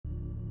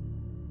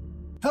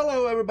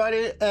Hello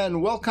everybody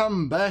and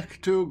welcome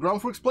back to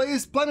GrunfWorks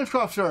Plays Planet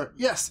Crafter.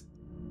 Yes,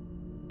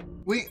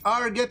 we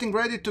are getting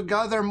ready to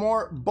gather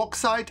more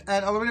bauxite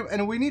and aluminum,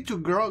 and we need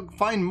to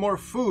find more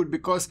food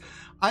because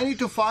I need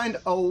to find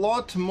a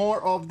lot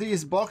more of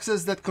these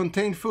boxes that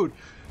contain food.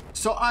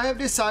 So I have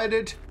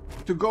decided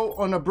to go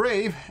on a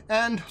brave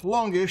and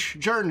longish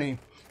journey.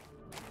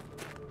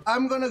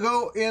 I'm gonna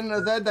go in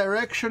that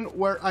direction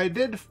where I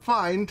did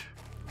find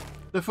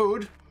the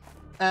food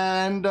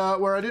and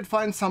where I did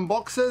find some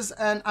boxes,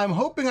 and I'm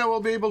hoping I will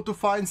be able to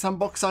find some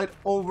bauxite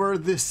over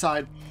this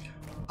side.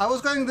 I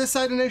was going this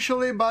side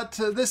initially, but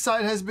this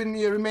side has been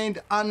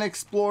remained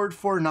unexplored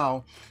for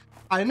now.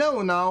 I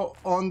know now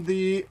on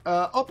the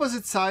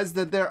opposite sides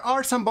that there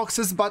are some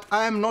boxes, but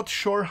I am not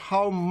sure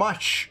how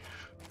much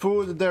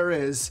food there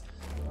is.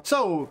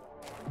 So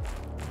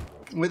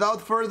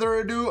without further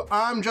ado,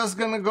 I'm just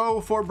gonna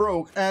go for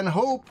broke and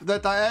hope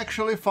that I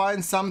actually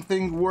find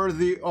something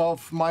worthy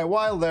of my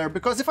while there,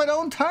 because if I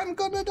don't, I'm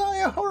gonna die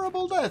a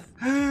horrible death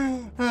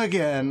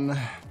again.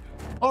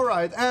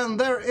 Alright, and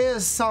there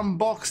is some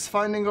box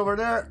finding over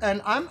there, and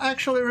I'm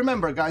actually,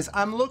 remember guys,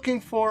 I'm looking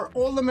for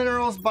all the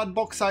minerals but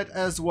bauxite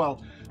as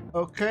well.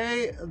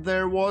 Okay,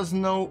 there was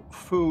no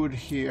food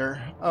here.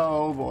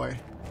 Oh boy.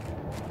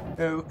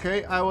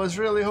 Okay, I was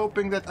really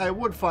hoping that I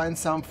would find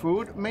some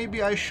food.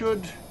 Maybe I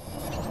should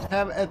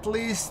have at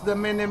least the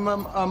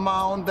minimum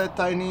amount that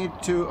I need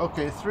to.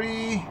 Okay,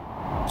 3.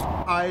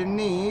 I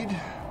need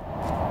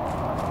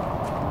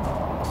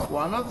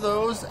 1 of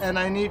those, and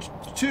I need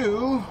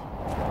 2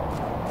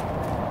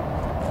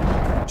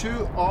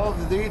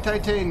 of the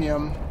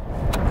titanium,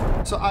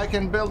 so I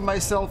can build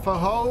myself a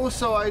hoe,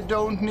 so I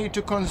don't need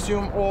to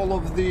consume all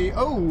of the...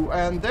 Oh,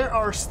 and there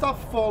are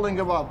stuff falling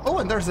above. Oh,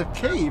 and there's a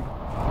cave.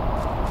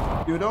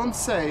 You don't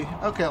say.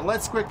 Okay,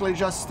 let's quickly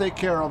just take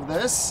care of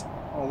this.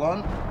 Hold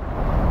on.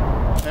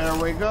 There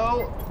we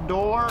go.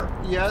 Door.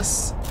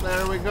 Yes.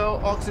 There we go.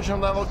 Oxygen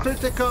level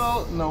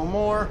critical. No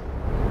more.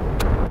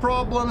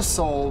 Problem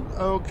solved.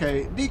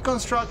 Okay.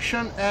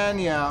 Deconstruction, and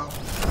yeah.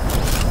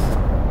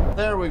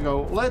 There we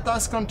go. Let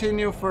us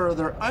continue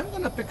further. I'm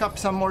gonna pick up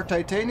some more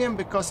titanium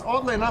because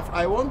oddly enough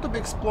I want to be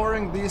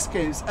exploring these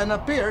caves, and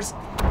appears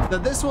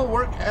that this will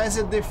work as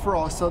it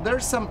defrosts. So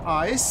there's some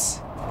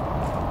ice.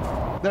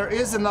 There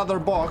is another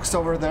box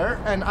over there,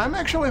 and I'm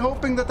actually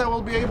hoping that I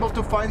will be able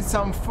to find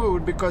some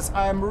food because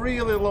I'm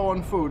really low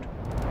on food.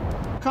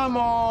 Come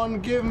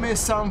on, give me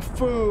some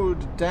food,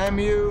 damn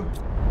you.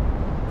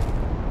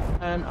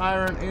 And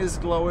iron is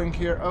glowing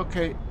here.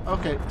 Okay,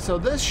 okay, so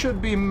this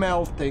should be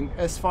melting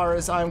as far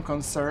as I'm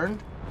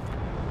concerned.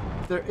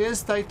 There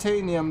is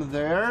titanium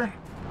there.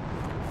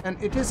 And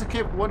it is a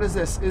cave. What is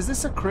this? Is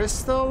this a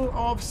crystal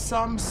of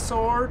some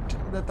sort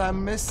that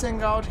I'm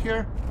missing out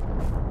here?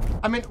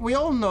 I mean, we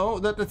all know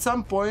that at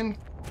some point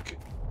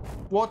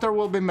water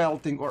will be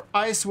melting or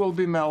ice will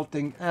be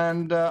melting,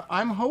 and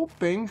I'm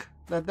hoping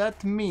that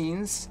that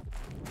means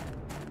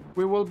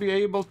we will be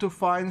able to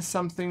find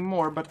something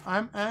more, but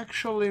I'm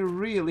actually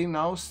really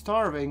now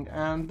starving,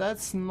 and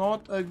that's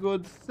not a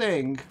good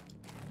thing.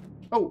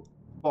 Oh,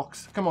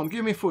 box. Come on,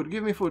 give me food,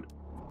 give me food.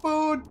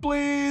 Food,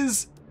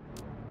 please!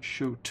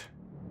 Shoot.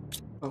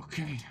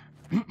 Okay.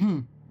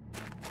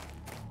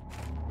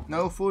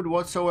 No food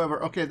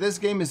whatsoever. Okay, this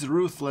game is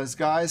ruthless,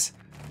 guys.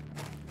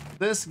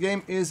 This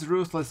game is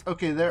ruthless.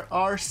 Okay, there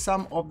are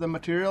some of the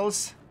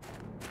materials.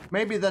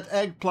 Maybe that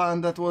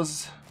eggplant that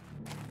was...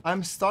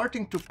 I'm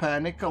starting to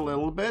panic a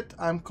little bit.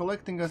 I'm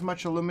collecting as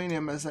much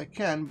aluminum as I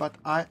can, but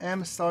I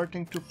am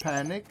starting to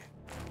panic.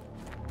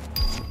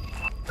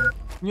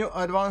 New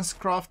advanced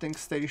crafting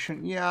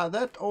station. Yeah,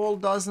 that all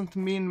doesn't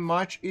mean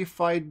much if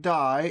I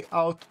die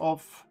out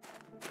of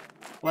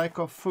lack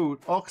of food.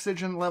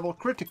 Oxygen level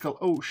critical.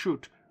 Oh,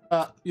 shoot.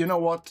 You know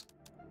what?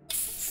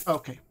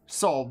 Okay,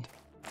 solved.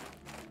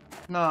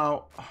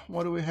 Now,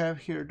 what do we have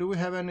here? Do we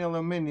have any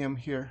aluminum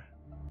here?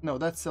 No,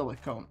 that's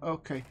silicone.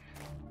 Okay.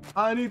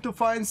 I need to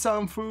find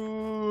some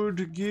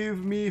food.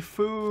 Give me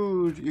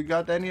food. You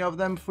got any of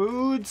them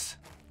foods?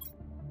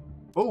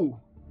 Oh,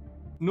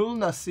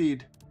 Nulna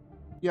seed.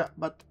 Yeah,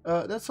 but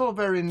that's all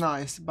very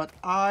nice, but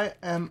I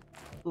am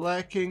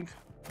lacking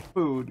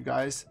food,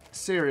 guys.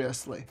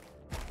 Seriously.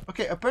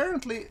 Okay,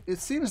 apparently it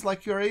seems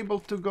like you're able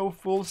to go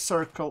full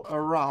circle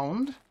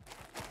around,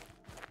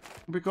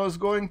 because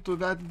going to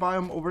that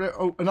biome over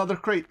there... Oh, another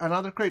crate,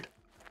 another crate.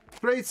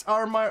 Crates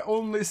are my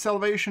only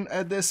salvation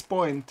at this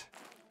point.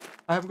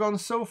 I have gone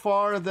so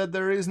far that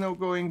there is no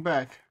going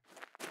back.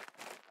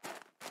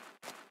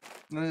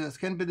 This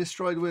can be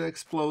destroyed with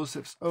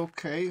explosives.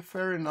 Okay,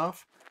 fair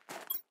enough.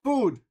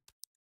 Food!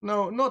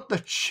 No, not the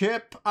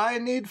chip. I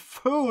need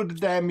food,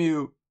 damn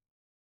you.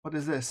 What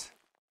is this?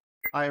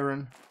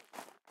 Iron.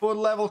 Food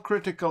level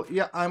critical.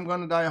 Yeah, I'm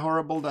gonna die a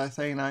horrible death,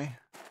 ain't I?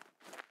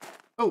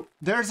 Oh,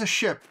 there's a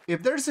ship.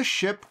 If there's a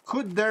ship,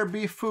 could there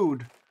be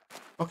food?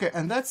 Okay,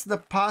 and that's the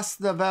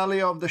past the valley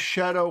of the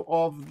shadow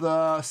of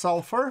the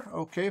sulfur.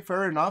 Okay,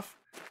 fair enough.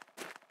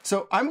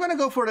 So I'm gonna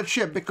go for the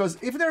ship, because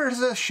if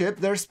there's a ship,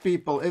 there's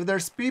people. If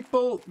there's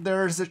people,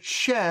 there's a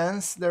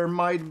chance there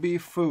might be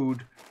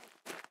food.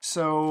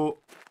 So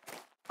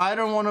I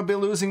don't want to be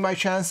losing my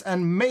chance,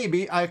 and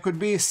maybe I could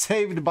be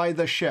saved by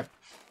the ship.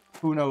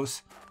 Who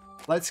knows?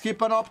 Let's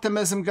keep on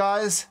optimism,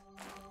 guys.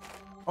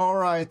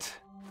 Alright.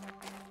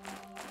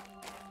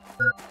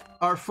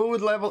 Our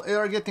food level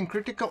are getting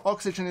critical.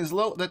 Oxygen is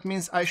low. That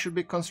means I should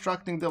be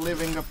constructing the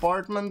living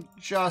apartment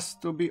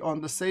just to be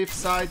on the safe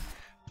side.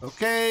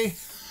 Okay.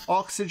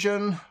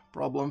 Oxygen.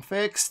 Problem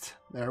fixed.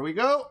 There we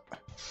go.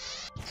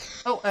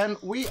 Oh, and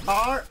we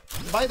are...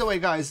 By the way,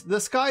 guys, the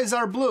skies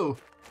are blue.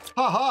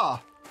 Haha.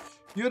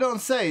 You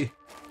don't say.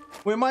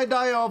 We might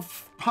die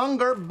of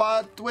hunger,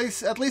 but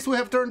at least we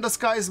have turned the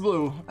skies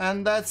blue.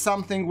 And that's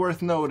something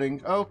worth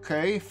noting.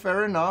 Okay,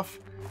 fair enough.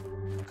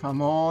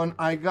 Come on,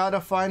 I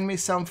gotta find me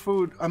some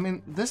food. I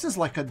mean, this is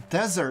like a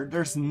desert.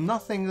 There's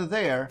nothing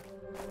there.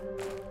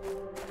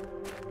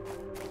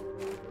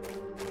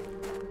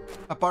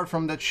 Apart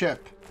from that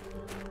ship.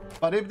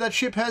 But if that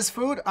ship has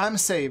food, I'm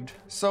saved.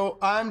 So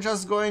I'm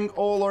just going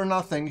all or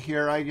nothing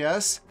here, I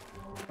guess.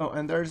 Oh,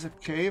 and there's a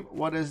cave.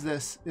 What is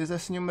this? Is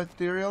this new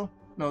material?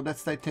 No,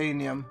 that's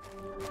titanium.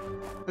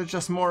 It's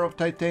just more of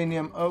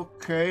titanium.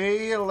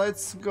 Okay,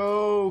 let's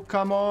go.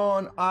 Come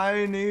on,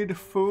 I need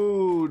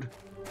food.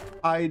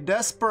 I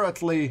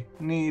desperately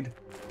need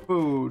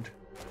food.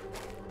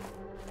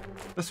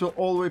 This will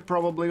always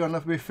probably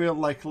gonna be filled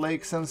like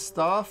lakes and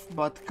stuff,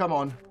 but come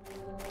on.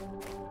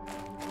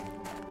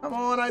 Come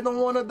on, I don't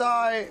want to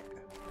die.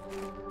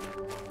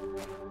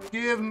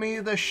 Give me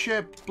the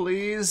ship,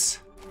 please.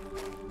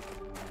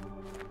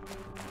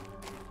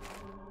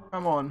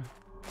 Come on.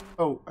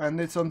 Oh,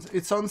 and it's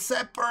on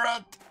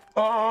separate.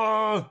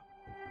 Oh.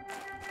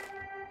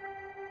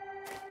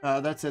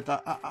 That's it.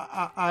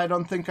 I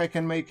don't think I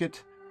can make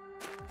it.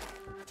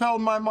 Tell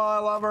my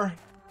lover.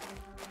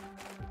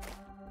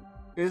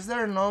 Is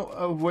there no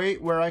a way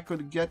where I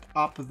could get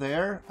up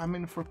there? I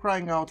mean, for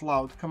crying out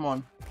loud, come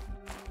on.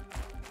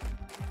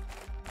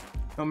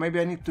 No, maybe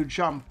I need to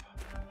jump.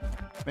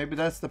 Maybe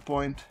that's the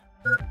point.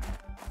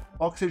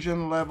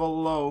 Oxygen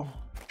level low.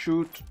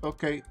 Shoot.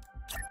 Okay.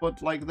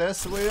 Put like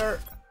this here.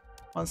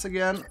 Once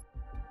again.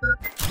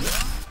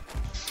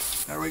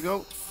 There we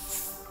go.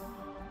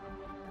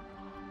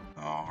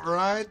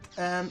 Alright,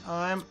 and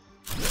I'm...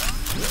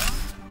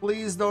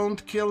 Please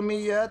don't kill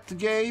me yet,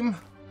 game.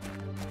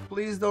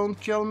 Please don't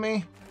kill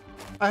me.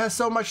 I have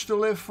so much to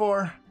live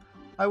for.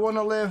 I want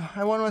to live.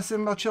 I want to see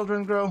my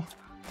children grow.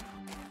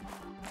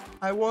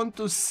 I want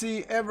to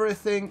see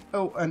everything.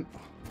 Oh, and...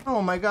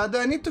 Oh my god, do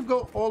I need to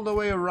go all the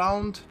way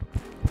around?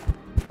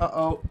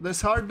 Uh-oh,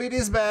 this heartbeat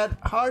is bad.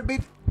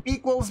 Heartbeat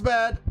equals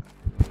bad.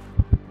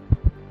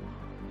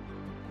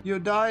 You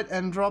died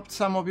and dropped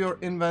some of your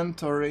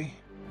inventory.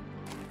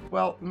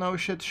 Well, no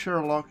shit,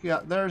 Sherlock.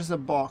 Yeah, there's a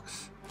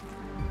box.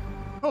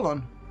 Hold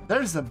on.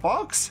 There's a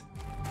box?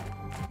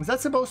 Is that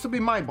supposed to be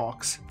my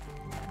box?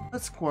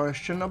 That's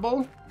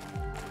questionable.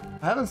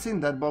 I haven't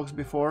seen that box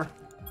before.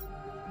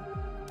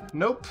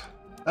 Nope.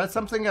 That's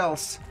something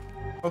else.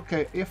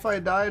 Okay, if I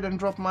died and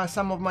dropped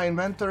some of my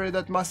inventory,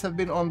 that must have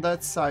been on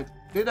that side.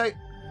 Did I?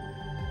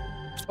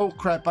 Oh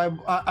crap,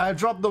 I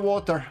dropped the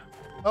water.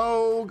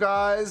 Oh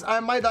guys, I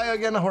might die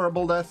again a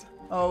horrible death.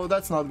 Oh,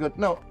 that's not good.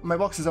 No, my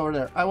box is over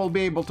there. I will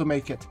be able to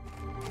make it.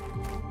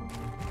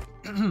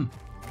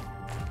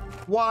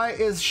 Why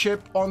is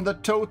ship on the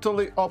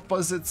totally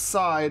opposite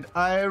side?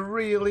 I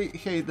really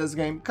hate this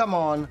game. Come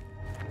on.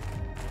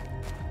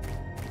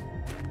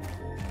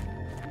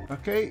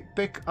 Okay,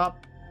 pick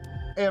up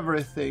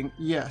everything.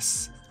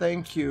 Yes,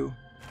 thank you.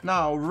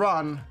 Now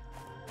run.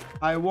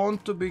 I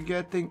want to be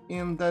getting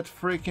in that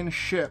freaking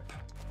ship.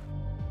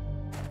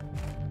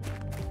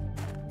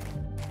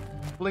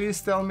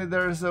 Please tell me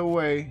there's a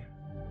way.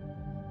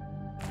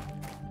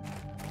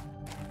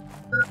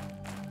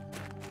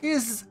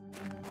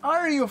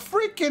 Are you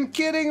freaking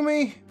kidding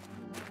me?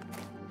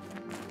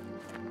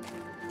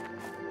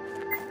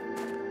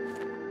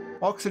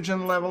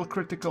 Oxygen level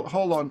critical.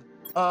 Hold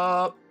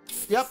on.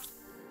 Yep.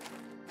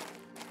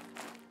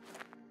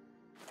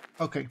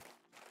 Okay.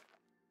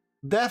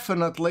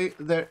 Definitely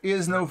there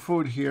is no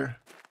food here.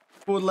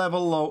 Food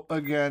level low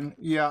again.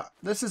 Yeah,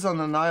 this is on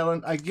an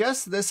island. I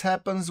guess this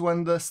happens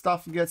when the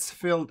stuff gets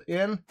filled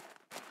in,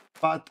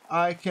 but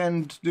I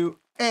can't do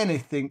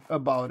anything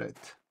about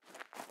it.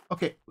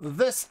 Okay,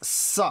 this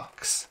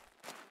sucks.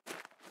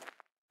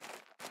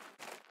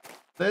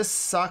 This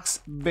sucks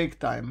big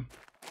time.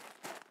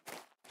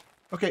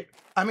 Okay,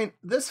 I mean,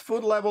 this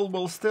food level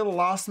will still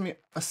last me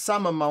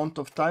some amount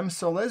of time,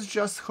 so let's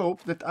just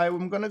hope that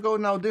I'm gonna go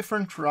now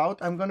different route.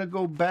 I'm gonna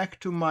go back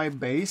to my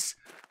base,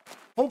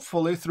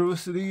 hopefully through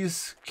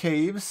these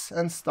caves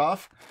and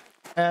stuff,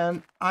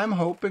 and I'm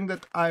hoping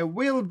that I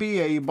will be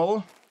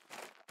able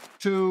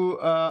to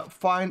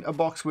find a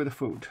box with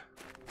food.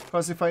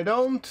 Because if I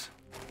don't...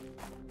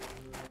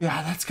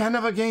 Yeah, that's kind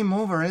of a game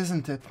over,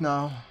 isn't it,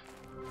 now?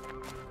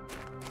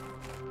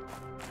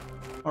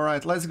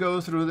 Alright, let's go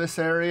through this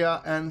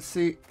area and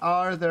see,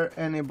 are there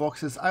any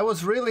boxes? I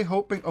was really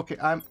hoping... Okay,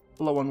 I'm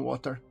low on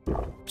water.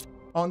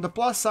 On the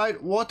plus side,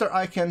 water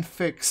I can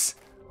fix.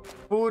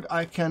 Food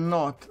I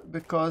cannot,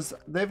 because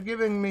they've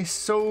given me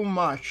so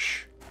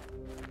much.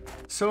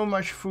 So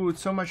much food,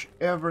 so much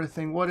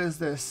everything. What is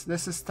this?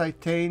 This is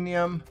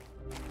titanium.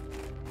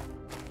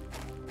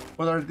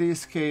 What are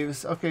these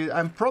caves? Okay,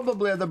 I'm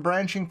probably at the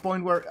branching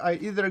point where I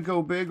either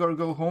go big or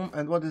go home.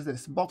 And what is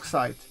this?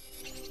 Bauxite.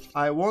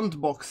 I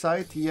want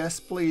bauxite, yes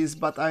please,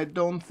 but I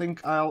don't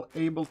think I'll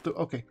able to...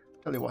 Okay,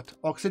 tell you what,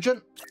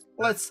 oxygen.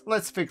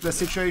 Let's fix the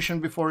situation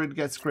before it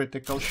gets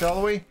critical,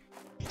 shall we?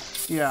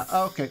 Yeah,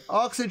 okay,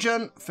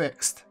 oxygen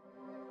fixed.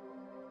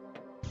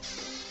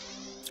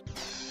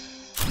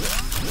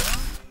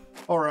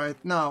 Alright,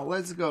 now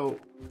let's go.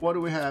 What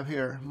do we have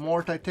here?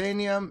 More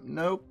titanium?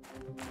 Nope.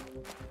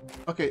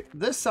 Okay,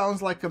 this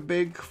sounds like a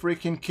big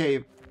freaking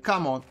cave.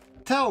 Come on,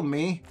 tell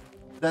me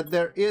that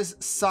there is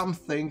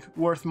something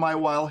worth my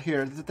while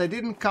here, that I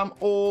didn't come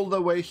all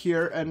the way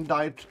here and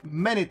died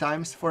many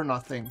times for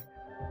nothing.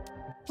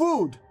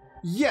 Food!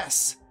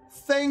 Yes!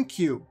 Thank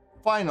you!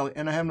 Finally,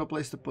 and I have no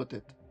place to put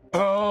it.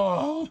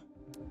 Oh!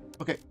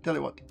 Okay, tell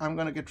you what, I'm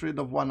gonna get rid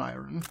of 1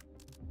 iron.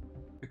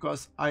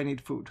 Because I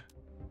need food.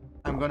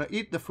 I'm gonna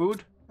eat the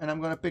food, and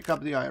I'm gonna pick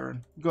up the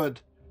iron.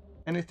 Good.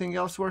 Anything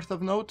else worth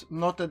of note?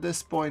 Not at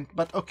this point,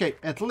 but okay,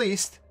 at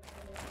least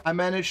I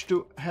managed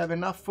to have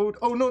enough food.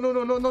 Oh, no, no,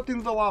 no, no, not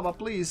in the lava,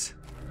 please.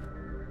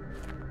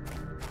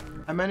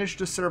 I managed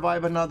to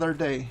survive another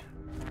day.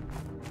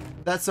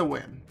 That's a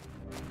win.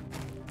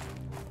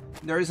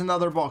 There is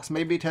another box.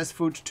 Maybe it has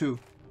food too.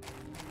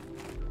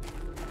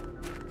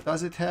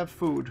 Does it have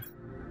food?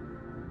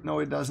 No,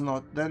 it does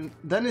not. Then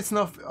it's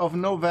not of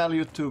no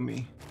value to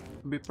me,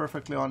 to be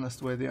perfectly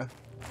honest with you.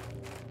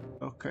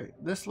 Okay,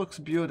 this looks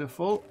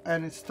beautiful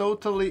and it's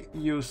totally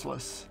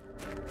useless.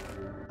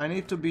 I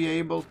need to be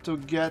able to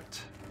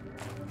get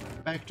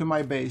back to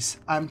my base.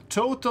 I'm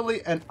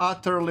totally and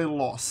utterly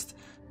lost.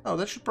 Oh,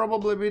 that should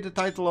probably be the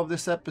title of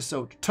this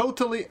episode.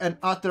 Totally and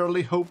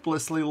utterly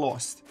hopelessly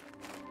lost.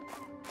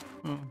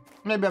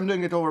 Maybe I'm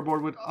doing it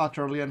overboard with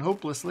utterly and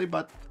hopelessly,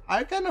 but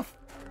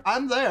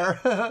I'm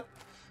there.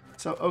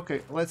 So,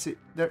 okay, let's see.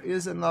 There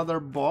is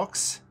another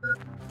box.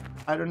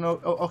 I don't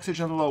know. Oh,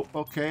 oxygen low.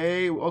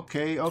 Okay,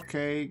 okay,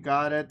 okay.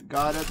 Got it,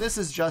 got it. This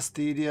is just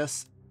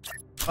tedious,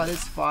 but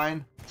it's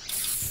fine.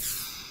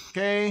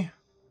 Okay.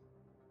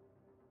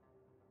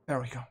 There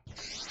we go.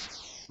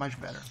 Much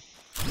better.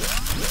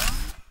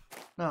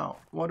 Now,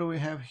 what do we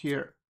have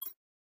here?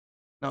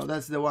 No,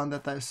 that's the one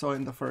that I saw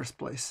in the first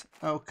place.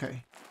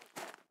 Okay.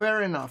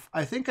 Fair enough.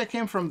 I think I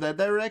came from that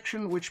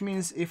direction, which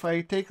means if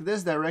I take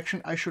this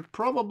direction, I should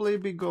probably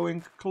be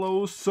going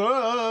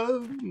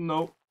closer.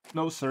 No,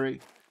 no,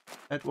 sorry.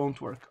 That won't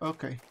work.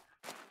 Okay.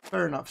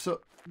 Fair enough. So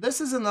this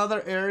is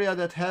another area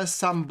that has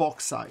some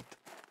bauxite.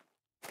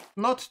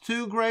 Not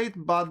too great,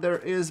 but there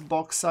is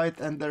bauxite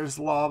and there's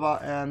lava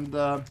and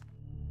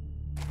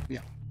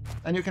yeah.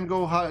 And you can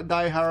go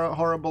die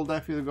horrible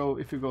death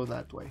if you go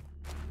that way.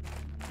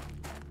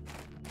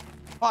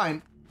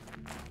 Fine.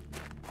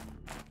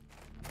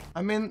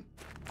 I mean,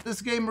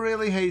 this game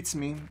really hates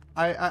me.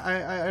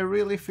 I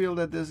really feel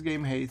that this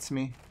game hates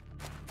me.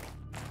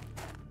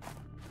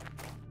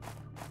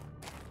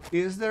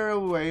 Is there a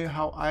way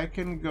how I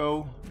can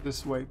go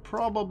this way?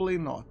 Probably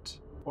not.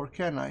 Or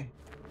can I?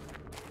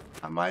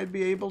 I might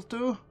be able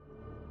to.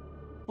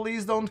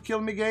 Please don't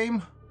kill me,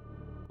 game.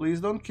 Please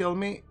don't kill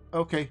me.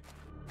 Okay.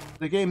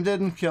 The game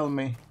didn't kill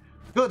me.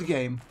 Good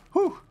game.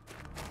 Whew.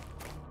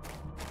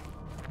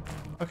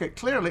 Okay,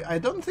 clearly I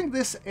don't think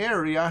this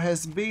area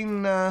has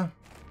been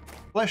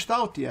fleshed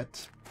out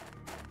yet.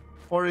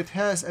 Or it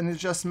has and it's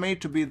just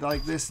made to be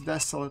like this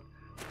desolate.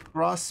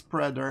 Grass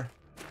spreader.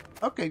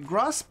 Okay,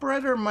 grass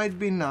spreader might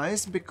be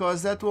nice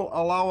because that will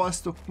allow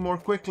us to more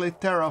quickly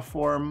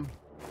terraform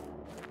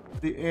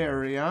the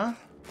area.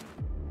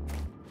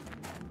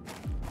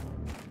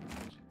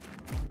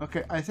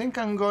 Okay, I think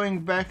I'm going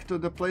back to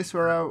the place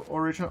where I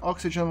original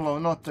oxygen low,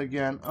 not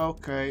again.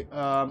 Okay,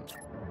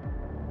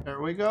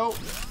 there we go.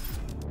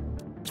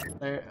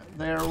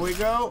 There we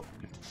go.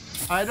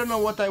 I don't know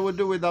what I would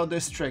do without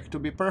this trick, to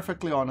be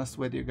perfectly honest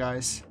with you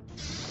guys.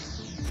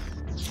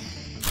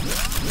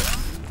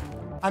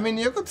 I mean,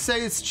 you could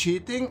say it's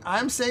cheating.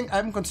 I'm saying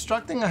I'm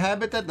constructing a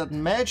habitat that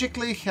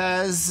magically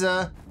has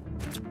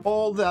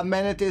all the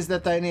amenities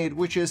that I need,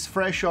 which is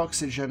fresh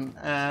oxygen,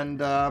 and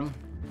I'm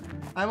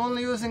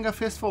only using a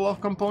fistful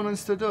of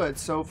components to do it.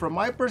 So from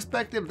my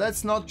perspective,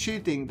 that's not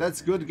cheating,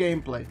 that's good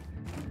gameplay.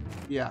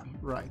 Yeah,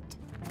 right.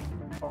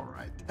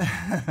 Alright.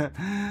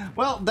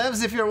 Well,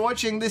 devs, if you're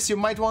watching this, you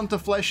might want to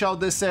flesh out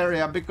this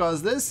area,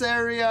 because this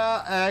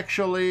area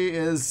actually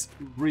is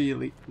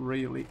really,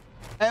 really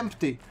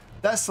empty.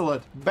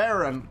 Desolate,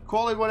 barren,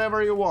 call it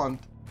whatever you want.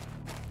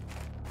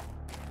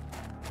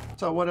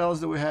 So what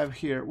else do we have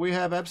here? We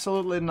have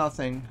absolutely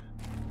nothing.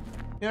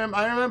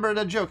 I remember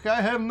that joke.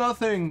 I have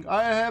nothing.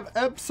 I have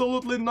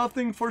absolutely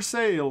nothing for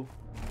sale.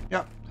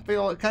 Yeah,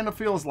 it kind of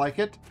feels like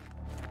it.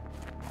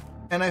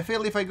 And I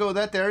feel if I go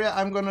that area,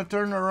 I'm gonna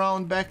turn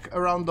around back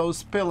around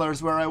those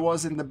pillars where I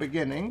was in the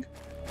beginning.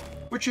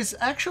 Which is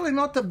actually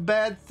not a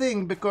bad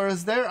thing,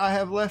 because there I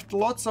have left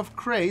lots of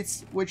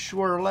crates which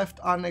were left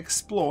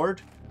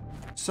unexplored.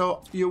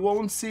 So you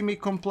won't see me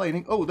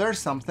complaining. Oh, there's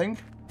something.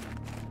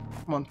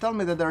 Come on, tell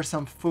me that there's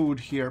some food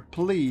here,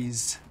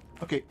 please.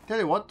 Okay, tell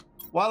you what,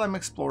 while I'm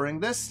exploring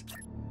this,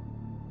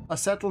 a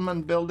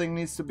settlement building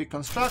needs to be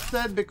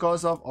constructed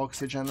because of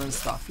oxygen and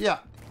stuff. Yeah.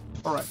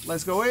 Alright,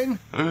 let's go in.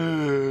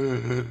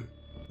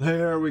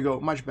 There we go,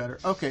 much better.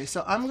 Okay,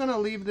 so I'm gonna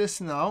leave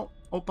this now.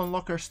 Open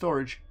locker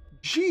storage.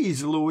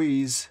 Jeez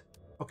Louise.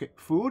 Okay,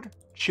 food,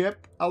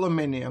 chip,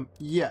 aluminium.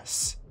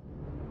 Yes.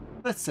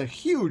 That's a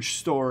huge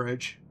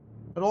storage.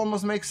 It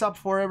almost makes up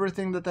for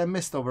everything that I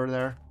missed over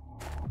there.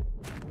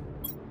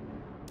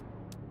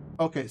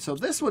 Okay, so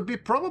this would be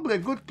probably a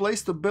good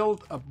place to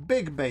build a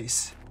big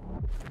base,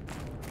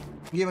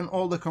 given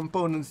all the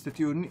components that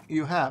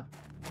you have.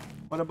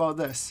 What about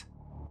this?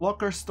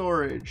 Locker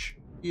storage.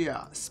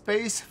 Yeah,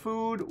 space,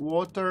 food,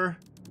 water.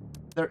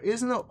 There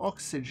is no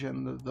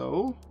oxygen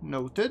though,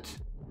 noted.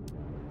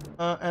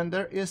 And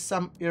there is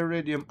some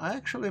iridium. I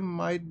actually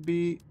might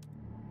be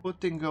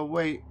putting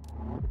away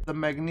the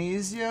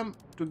magnesium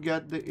to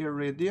get the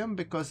iridium,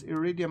 because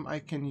iridium I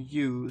can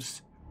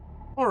use.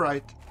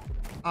 Alright,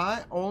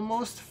 I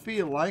almost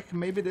feel like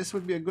maybe this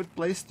would be a good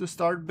place to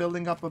start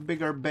building up a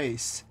bigger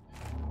base.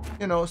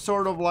 You know,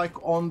 sort of like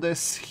on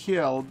this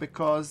hill,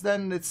 because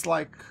then it's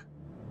like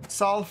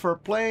Sulphur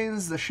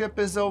Plains, the ship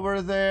is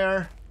over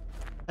there,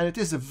 and it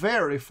is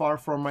very far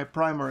from my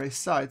primary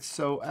site,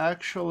 so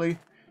actually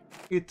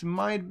it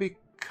might be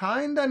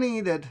kinda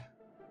needed.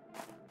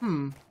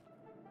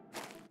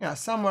 Yeah,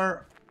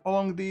 somewhere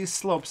along these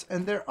slopes,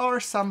 and there are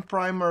some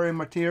primary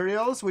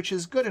materials, which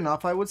is good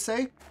enough, I would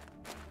say.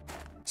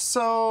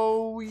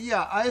 So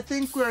yeah, I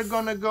think we're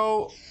gonna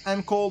go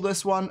and call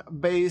this one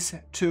base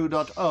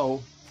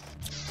 2.0.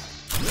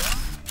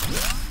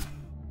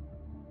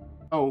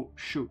 Oh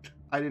shoot,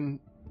 I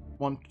didn't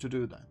want to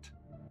do that.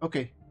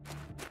 Okay,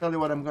 tell you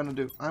what I'm gonna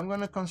do. I'm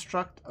gonna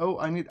construct... Oh,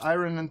 I need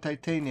iron and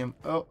titanium.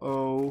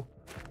 Uh-oh.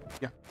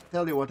 Yeah,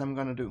 tell you what I'm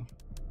gonna do.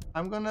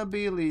 I'm gonna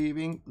be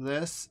leaving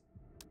this,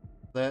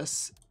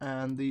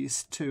 and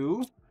these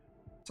two,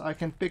 so I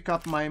can pick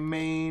up my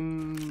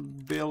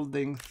main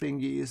building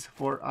thingies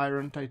for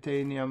iron,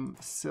 titanium,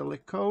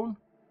 silicone.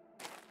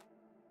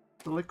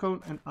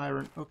 Silicone and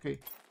iron, okay.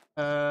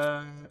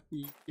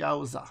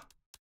 Yowza.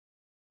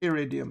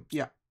 Iridium,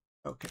 yeah,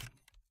 okay.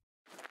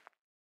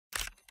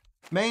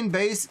 Main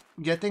base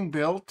getting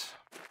built.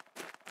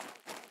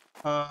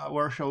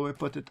 Where shall we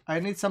put it?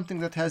 I need something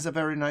that has a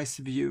very nice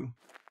view.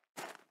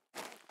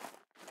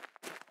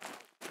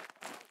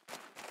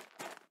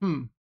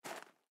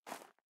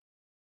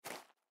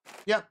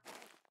 Yep,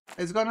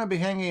 it's gonna be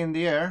hanging in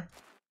the air.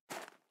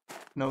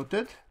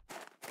 Noted.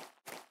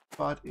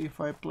 But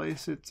if I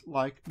place it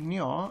like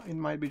Nya, it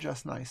might be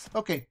just nice.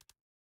 Okay.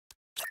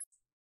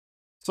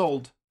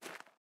 Sold.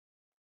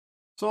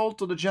 Sold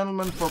to the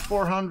gentleman for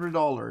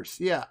 $400.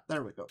 Yeah,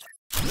 there we go.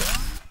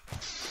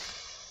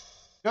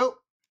 Go.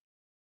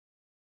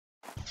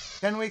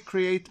 Can we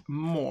create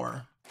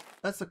more?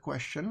 That's the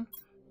question.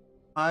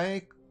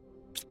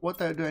 What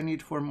do I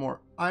need for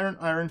more? Iron,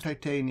 iron,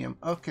 titanium.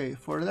 Okay,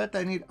 for that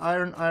I need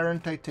iron, iron,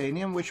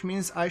 titanium, which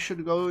means I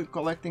should go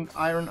collecting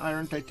iron,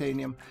 iron,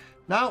 titanium.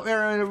 Now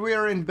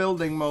we're in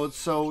building mode,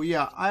 so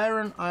yeah,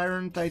 iron,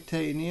 iron,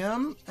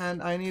 titanium,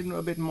 and I need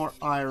a bit more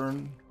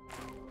iron.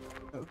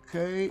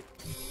 Okay,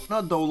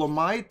 not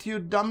dolomite, you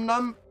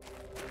dum-dum.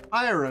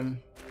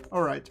 Iron.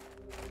 Alright.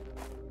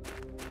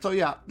 So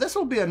yeah, this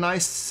will be a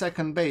nice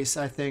second base,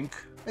 I think.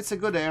 It's a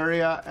good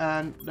area,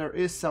 and there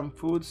is some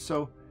food,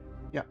 so...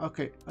 Yeah,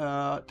 okay,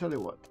 tell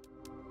you what.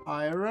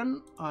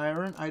 Iron,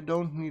 iron, I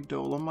don't need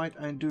dolomite,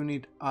 I do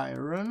need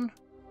iron.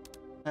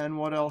 And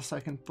what else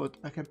I can put?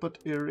 I can put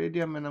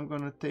iridium, and I'm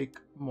gonna take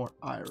more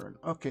iron.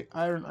 Okay,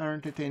 iron,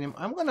 iron, titanium.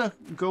 I'm gonna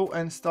go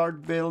and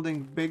start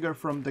building bigger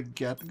from the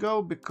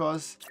get-go,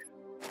 because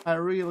I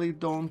really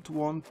don't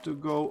want to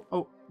go...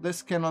 Oh,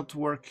 this cannot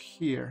work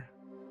here.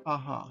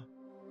 Aha.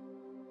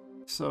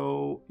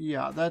 So,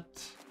 yeah, that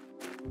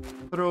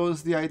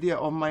throws the idea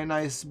of my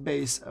nice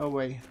base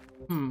away.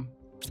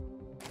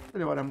 Tell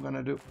you what I'm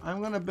gonna do.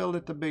 I'm gonna build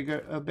it a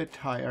bit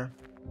higher.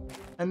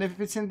 And if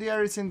it's in the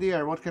air, it's in the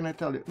air. What can I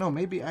tell you? No,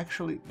 maybe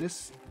actually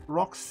this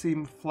rocks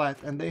seem flat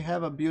and they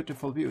have a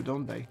beautiful view,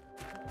 don't they?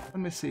 Let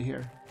me see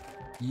here.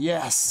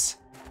 Yes!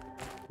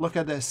 Look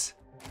at this.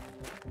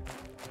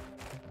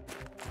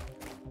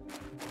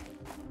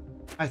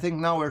 I think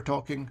now we're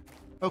talking.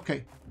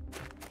 Okay.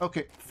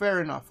 Okay,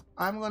 fair enough.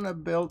 I'm gonna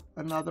build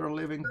another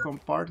living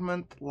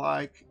compartment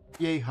like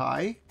yay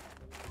high.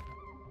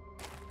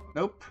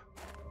 Nope.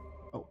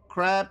 Oh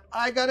crap,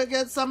 I gotta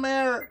get some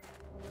air!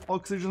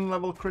 Oxygen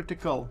level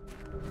critical.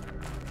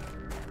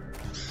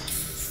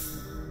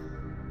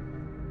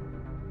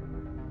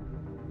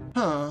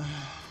 Huh.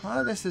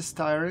 This is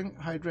tiring.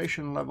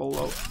 Hydration level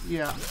low.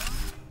 Yeah.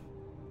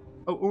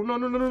 Oh no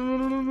no no no no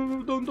no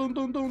no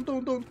no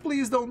no, don't,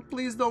 please don't,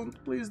 please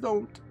don't, please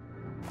don't.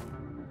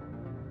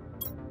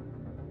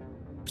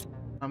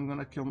 I'm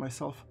gonna kill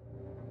myself.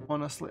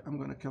 Honestly, I'm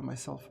gonna kill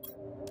myself.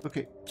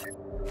 Okay.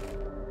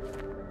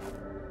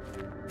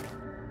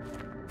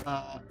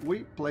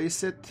 We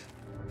place it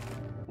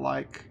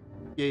like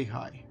yay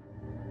high.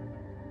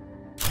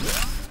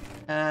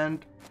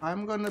 And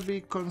I'm gonna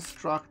be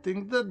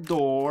constructing the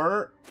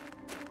door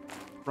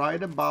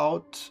right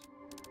about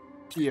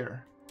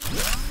here.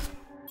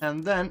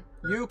 And then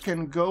you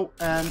can go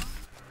and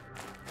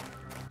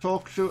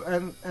talk to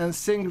and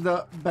sing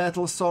the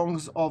battle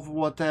songs of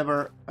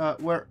whatever.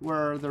 Where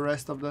are the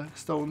rest of the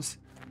stones?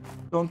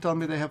 Don't tell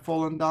me they have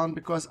fallen down,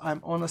 because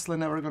I'm honestly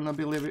never gonna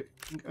be living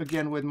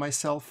again with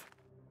myself.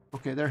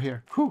 Okay, they're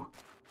here. Whew.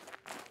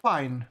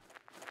 Fine.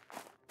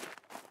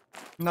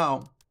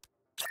 Now.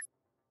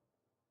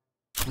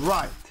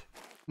 Right.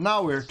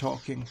 Now we're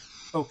talking.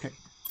 Okay.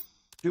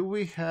 Do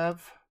we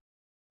have...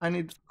 I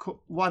need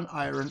 1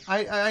 iron.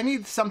 I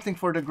need something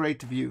for the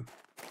great view.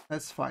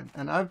 That's fine.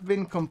 And I've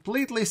been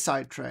completely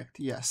sidetracked.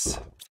 Yes.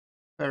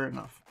 Fair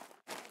enough.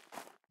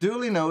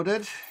 Duly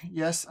noted.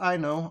 Yes, I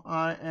know.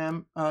 I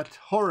am a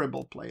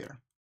horrible player.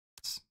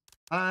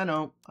 I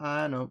know.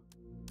 I know.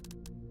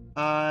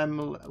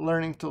 I'm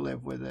learning to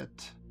live with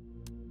it.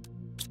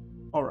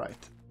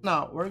 Alright.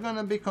 Now, we're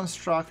gonna be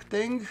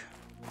constructing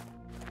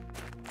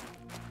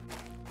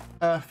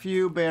a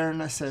few bare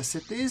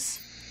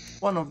necessities.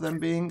 One of them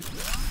being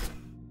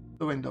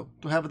the window,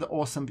 to have the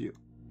awesome view.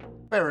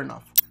 Fair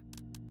enough.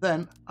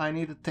 Then I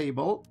need a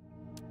table.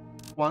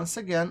 Once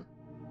again.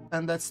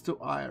 And that's 2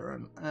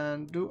 iron.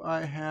 And do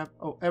I have...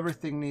 Oh,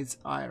 everything needs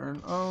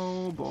iron.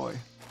 Oh boy.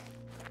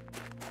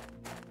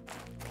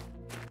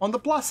 On the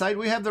plus side,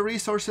 we have the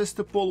resources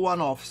to pull one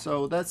off.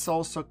 So that's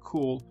also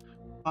cool.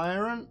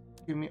 Iron.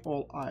 Give me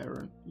all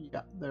iron.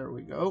 Yeah, there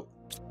we go.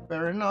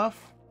 Fair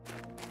enough.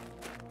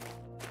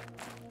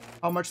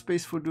 How much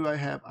space food do I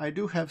have? I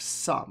do have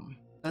some.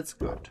 That's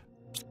good.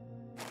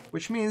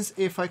 Which means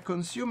if I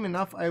consume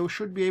enough, I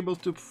should be able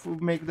to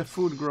make the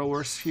food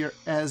growers here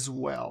as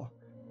well.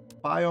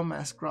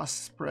 Biomass grass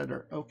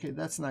spreader. Okay,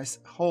 that's nice.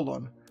 Hold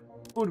on.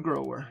 Food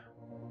grower.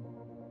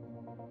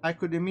 I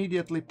could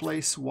immediately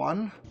place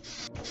 1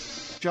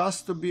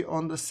 just to be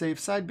on the safe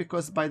side,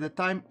 because by the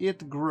time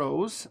it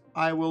grows,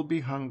 I will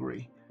be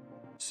hungry.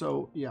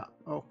 So, yeah.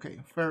 Okay,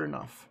 fair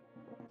enough.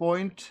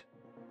 Point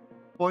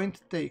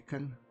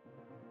taken.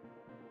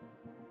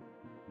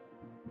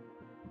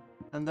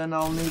 And then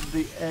I'll need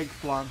the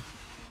eggplant.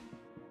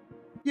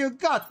 You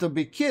got to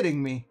be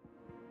kidding me!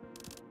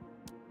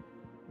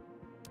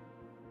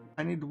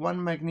 I need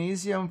 1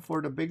 magnesium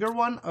for the bigger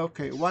one.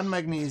 Okay, 1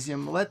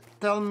 magnesium.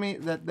 Tell me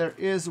that there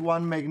is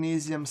 1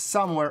 magnesium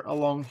somewhere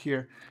along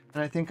here.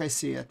 And I think I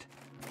see it.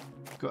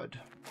 Good.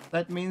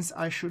 That means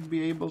I should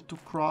be able to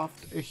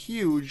craft a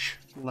huge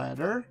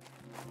ladder.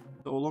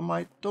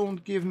 Dolomite.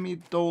 Don't give me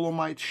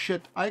dolomite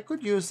shit. I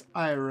could use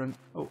iron.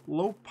 Oh,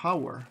 low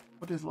power.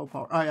 What is low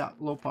power? Ah, yeah,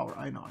 low power.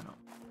 I know.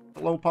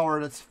 Low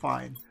power, that's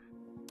fine.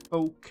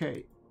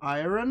 Okay,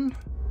 iron.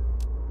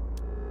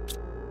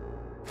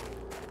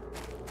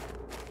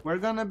 We're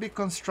gonna be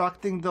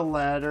constructing the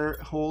ladder.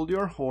 Hold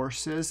your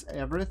horses.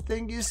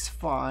 Everything is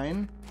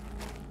fine.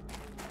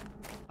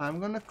 I'm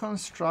gonna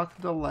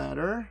construct the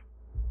ladder.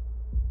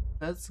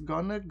 That's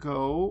gonna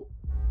go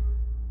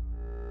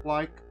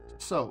like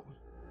so.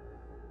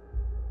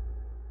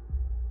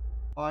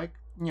 Like,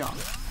 yeah.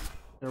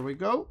 There we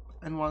go.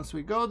 And once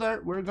we go there,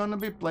 we're gonna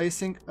be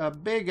placing a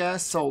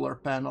big-ass solar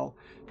panel.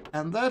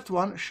 And that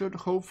one should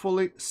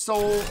hopefully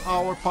solve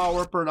our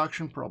power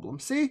production problem.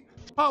 See?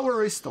 Power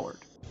restored.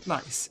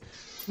 Nice.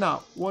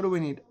 Now, what do we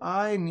need?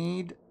 I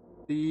need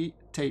the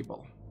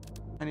table.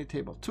 I need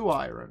table. 2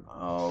 iron.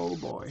 Oh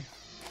boy.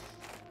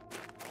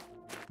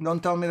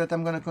 Don't tell me that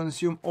I'm gonna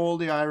consume all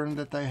the iron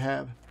that I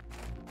have.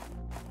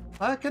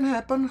 That can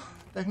happen.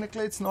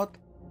 Technically, it's not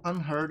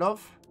unheard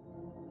of.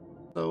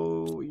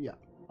 So, yeah.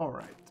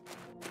 Alright.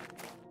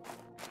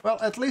 Well,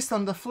 at least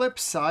on the flip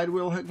side,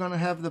 we're gonna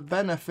have the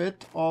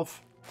benefit of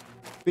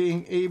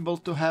being able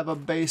to have a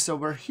base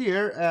over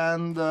here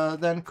and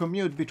then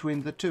commute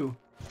between the two.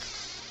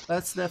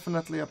 That's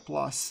definitely a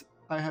plus.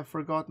 I have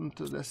forgotten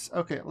to this.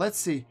 Okay, let's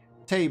see.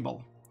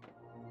 Table.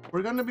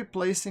 We're gonna be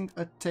placing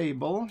a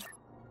table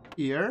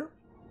here.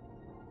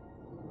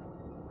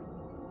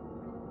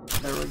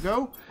 There we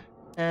go.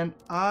 And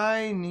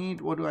I need...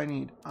 What do I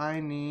need? I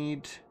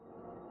need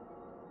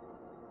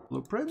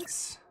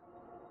blueprints.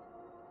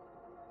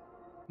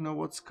 Know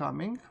what's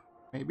coming.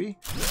 Maybe.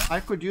 I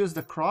could use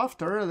the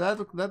crafter.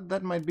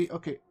 That might be...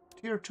 Okay,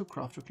 tier 2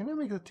 crafter. Can I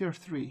make the tier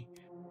 3?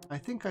 I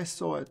think I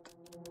saw it.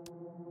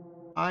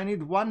 I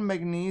need 1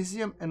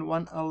 magnesium and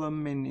 1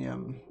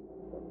 aluminium.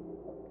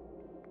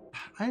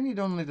 I need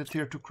only the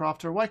tier 2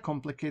 crafter. Why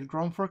complicate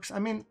GrunfWorks? I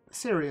mean,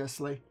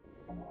 seriously.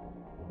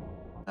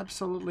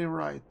 Absolutely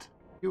right.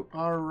 You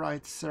are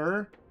right,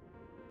 sir.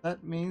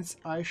 That means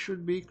I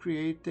should be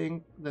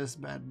creating this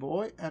bad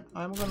boy, and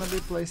I'm gonna be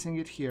placing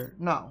it here.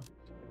 Now,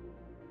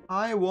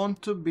 I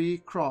want to be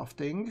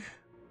crafting...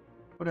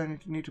 What do I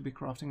need to be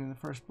crafting in the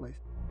first place?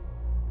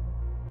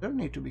 I don't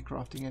need to be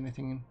crafting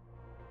anything.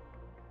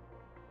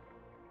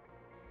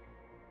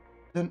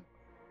 Then...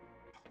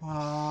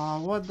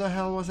 what the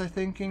hell was I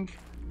thinking?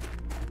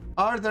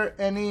 Are there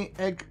any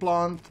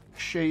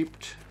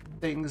eggplant-shaped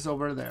things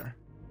over there?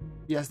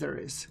 Yes, there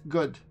is.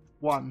 Good.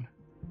 1.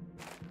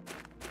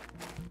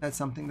 That's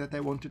something that I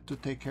wanted to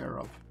take care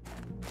of.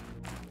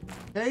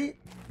 Okay.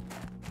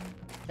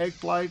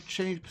 Eggplant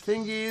shape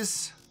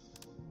thingies.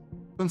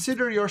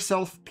 Consider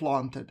yourself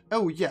planted.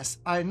 Oh yes,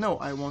 I know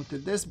I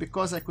wanted this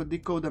because I could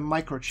decode a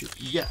microchip.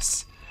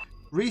 Yes.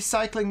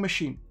 Recycling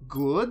machine.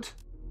 Good.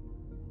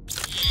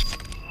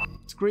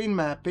 Screen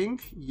mapping.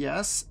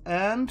 Yes.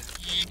 And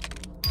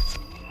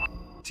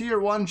Tier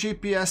 1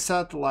 GPS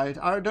satellite.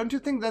 Don't you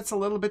think that's a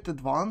little bit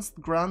advanced?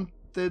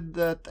 Granted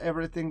that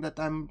everything that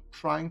I'm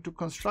trying to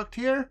construct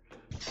here?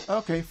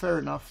 Okay, fair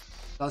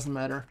enough. Doesn't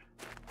matter.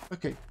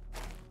 Okay.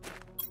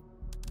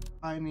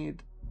 I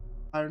need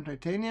iron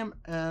titanium,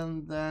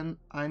 and then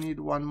I need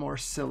one more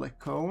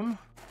silicone.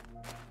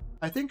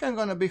 I think I'm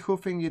gonna be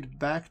hoofing it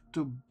back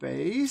to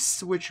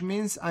base, which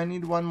means I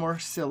need one more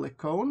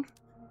silicone.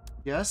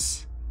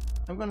 Yes.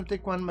 I'm gonna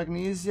take one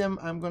magnesium.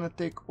 I'm gonna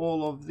take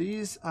all of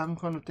these. I'm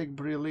gonna take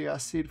beryllium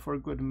acid for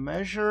good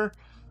measure.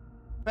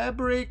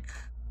 Fabric.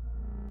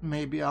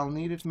 Maybe I'll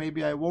need it,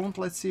 maybe I won't.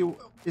 Let's see,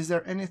 is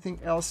there anything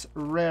else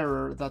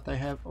rarer that I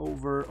have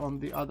over on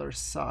the other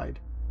side?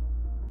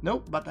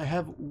 Nope, but I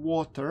have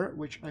water,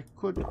 which I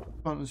could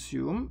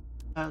consume,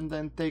 and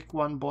then take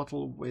one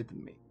bottle with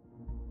me.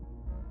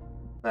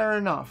 Fair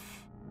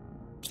enough.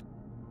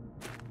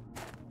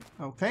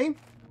 Okay.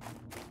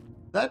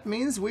 That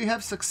means we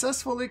have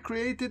successfully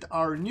created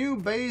our new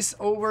base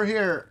over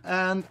here,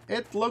 and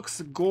it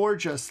looks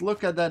gorgeous.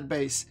 Look at that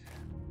base.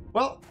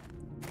 Well,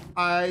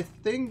 I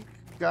think,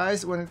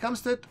 guys, when it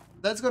comes to it,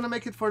 that's gonna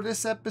make it for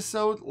this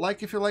episode.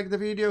 Like if you like the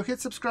video, hit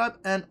subscribe,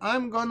 and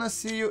I'm gonna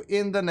see you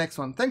in the next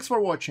one. Thanks for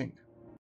watching.